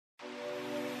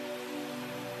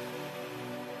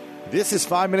This is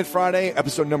 5 Minute Friday,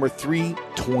 episode number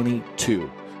 322.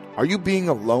 Are you being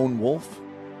a lone wolf?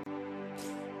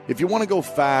 If you want to go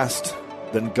fast,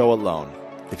 then go alone.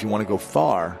 If you want to go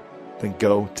far, then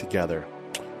go together.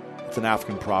 It's an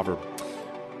African proverb.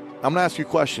 I'm going to ask you a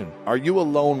question. Are you a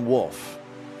lone wolf?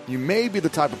 You may be the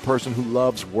type of person who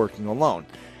loves working alone.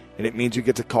 And it means you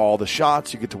get to call the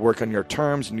shots, you get to work on your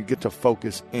terms, and you get to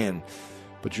focus in.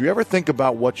 But do you ever think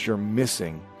about what you're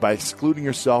missing by excluding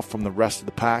yourself from the rest of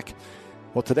the pack?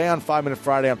 Well, today on 5 Minute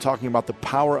Friday, I'm talking about the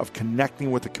power of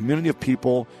connecting with a community of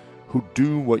people who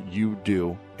do what you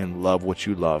do and love what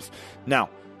you love. Now,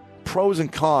 pros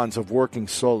and cons of working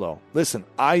solo. Listen,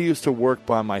 I used to work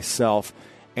by myself,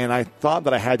 and I thought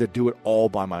that I had to do it all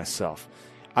by myself.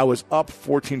 I was up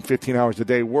 14, 15 hours a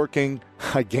day working.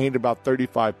 I gained about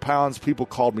 35 pounds. People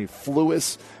called me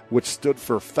Fluis, which stood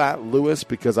for Fat Louis,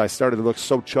 because I started to look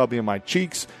so chubby in my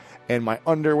cheeks, and my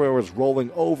underwear was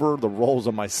rolling over the rolls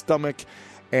of my stomach,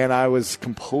 and I was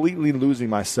completely losing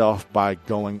myself by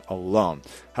going alone.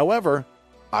 However,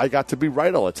 I got to be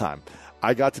right all the time.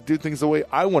 I got to do things the way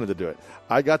I wanted to do it.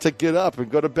 I got to get up and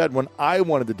go to bed when I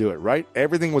wanted to do it, right?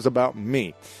 Everything was about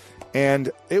me.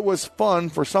 And it was fun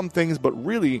for some things, but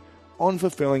really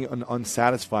unfulfilling and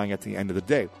unsatisfying at the end of the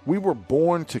day. We were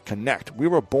born to connect. We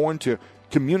were born to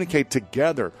communicate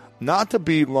together, not to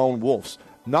be lone wolves,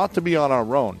 not to be on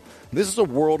our own. This is a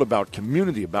world about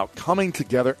community, about coming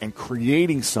together and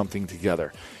creating something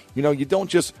together. You know, you don't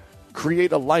just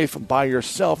create a life by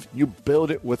yourself. You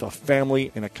build it with a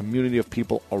family and a community of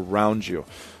people around you.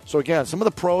 So again, some of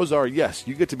the pros are, yes,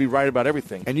 you get to be right about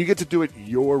everything, and you get to do it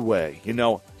your way. You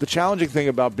know, the challenging thing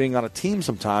about being on a team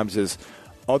sometimes is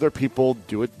other people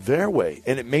do it their way,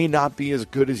 and it may not be as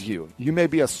good as you. You may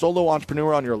be a solo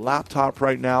entrepreneur on your laptop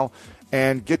right now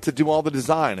and get to do all the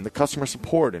design and the customer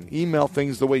support and email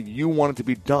things the way you want it to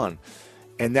be done.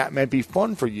 And that may be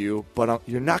fun for you, but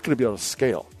you're not going to be able to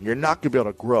scale. You're not going to be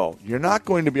able to grow. You're not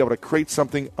going to be able to create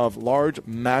something of large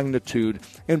magnitude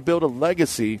and build a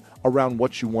legacy around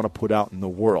what you want to put out in the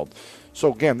world.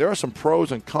 So again, there are some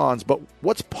pros and cons, but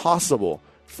what's possible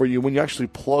for you when you actually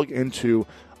plug into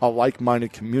a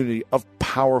like-minded community of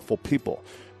powerful people?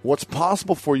 What's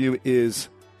possible for you is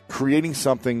creating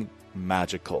something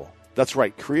magical. That's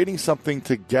right, creating something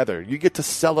together. You get to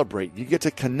celebrate. You get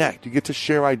to connect. You get to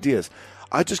share ideas.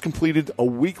 I just completed a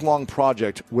week-long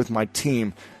project with my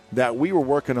team that we were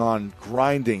working on,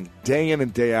 grinding day in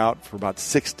and day out for about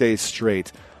 6 days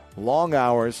straight. Long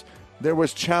hours. There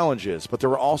was challenges, but there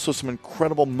were also some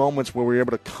incredible moments where we were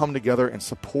able to come together and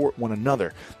support one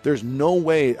another. There's no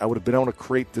way I would have been able to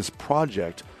create this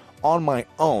project on my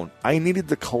own. I needed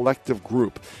the collective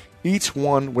group, each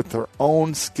one with their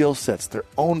own skill sets, their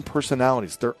own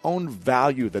personalities, their own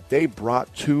value that they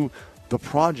brought to the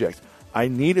project. I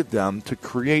needed them to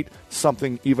create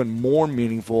something even more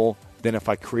meaningful than if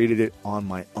I created it on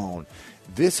my own.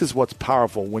 This is what's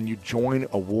powerful when you join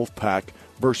a wolf pack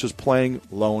versus playing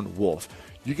lone wolf.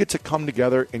 You get to come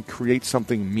together and create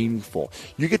something meaningful.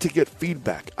 You get to get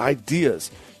feedback, ideas.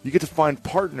 You get to find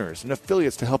partners and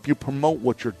affiliates to help you promote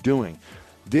what you're doing.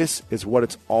 This is what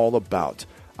it's all about.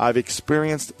 I've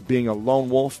experienced being a lone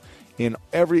wolf in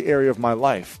every area of my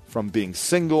life, from being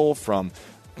single, from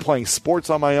playing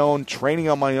sports on my own, training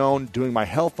on my own, doing my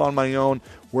health on my own,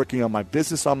 working on my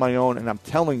business on my own. And I'm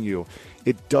telling you,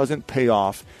 it doesn't pay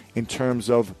off in terms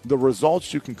of the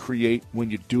results you can create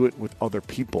when you do it with other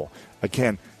people.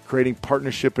 Again, creating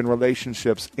partnership and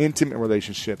relationships, intimate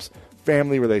relationships,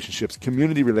 family relationships,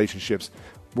 community relationships,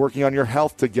 working on your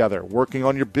health together, working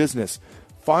on your business.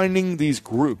 Finding these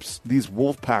groups, these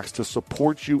wolf packs to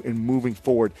support you in moving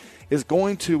forward is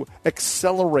going to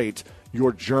accelerate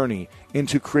your journey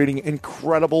into creating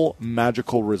incredible,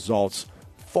 magical results,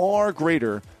 far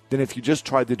greater than if you just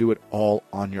tried to do it all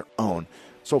on your own.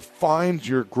 So find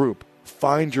your group,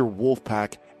 find your wolf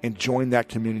pack, and join that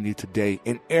community today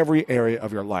in every area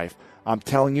of your life. I'm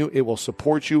telling you, it will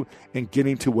support you in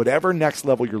getting to whatever next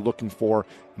level you're looking for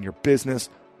in your business,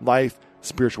 life,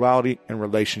 spirituality, and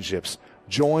relationships.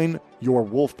 Join your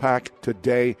wolf pack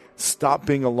today. Stop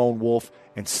being a lone wolf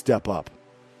and step up.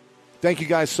 Thank you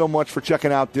guys so much for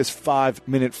checking out this 5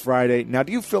 Minute Friday. Now,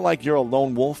 do you feel like you're a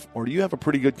lone wolf, or do you have a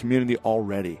pretty good community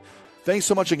already? Thanks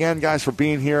so much again, guys, for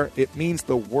being here. It means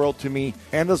the world to me.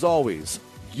 And as always,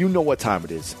 you know what time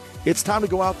it is. It's time to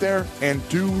go out there and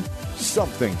do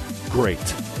something great.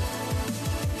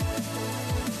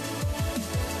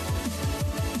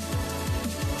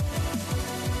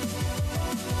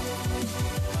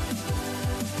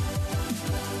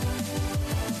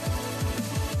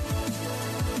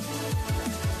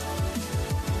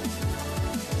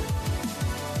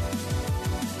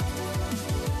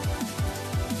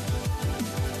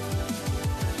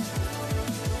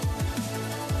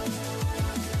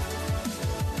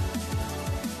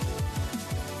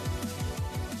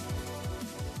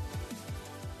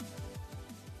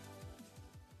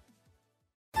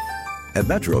 At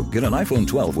Metro, get an iPhone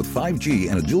 12 with 5G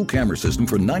and a dual camera system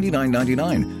for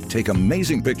 $99.99. Take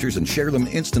amazing pictures and share them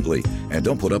instantly. And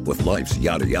don't put up with life's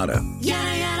yada yada.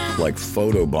 Yada yada. Like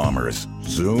photo bombers.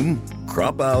 Zoom,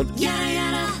 crop out, Yada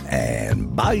yada.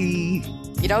 and bye.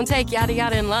 You don't take yada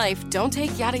yada in life, don't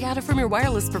take yada yada from your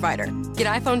wireless provider. Get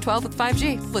iPhone 12 with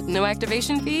 5G with no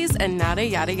activation fees and nada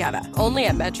yada yada. Only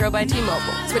at Metro by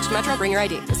T-Mobile. Switch to Metro, bring your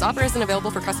ID. This offer isn't available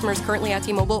for customers currently at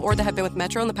T-Mobile or that have been with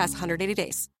Metro in the past 180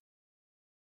 days.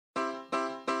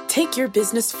 Take your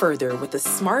business further with the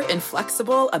smart and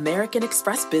flexible American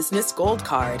Express Business Gold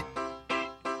Card.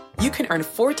 You can earn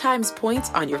 4 times points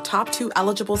on your top 2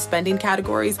 eligible spending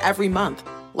categories every month,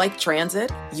 like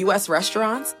transit, U.S.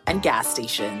 restaurants, and gas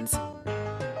stations.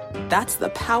 That's the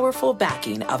powerful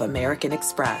backing of American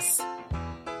Express.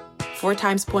 4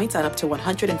 times points on up to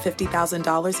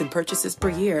 $150,000 in purchases per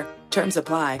year. Terms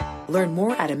apply. Learn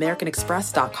more at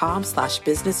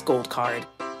americanexpress.com/business gold card.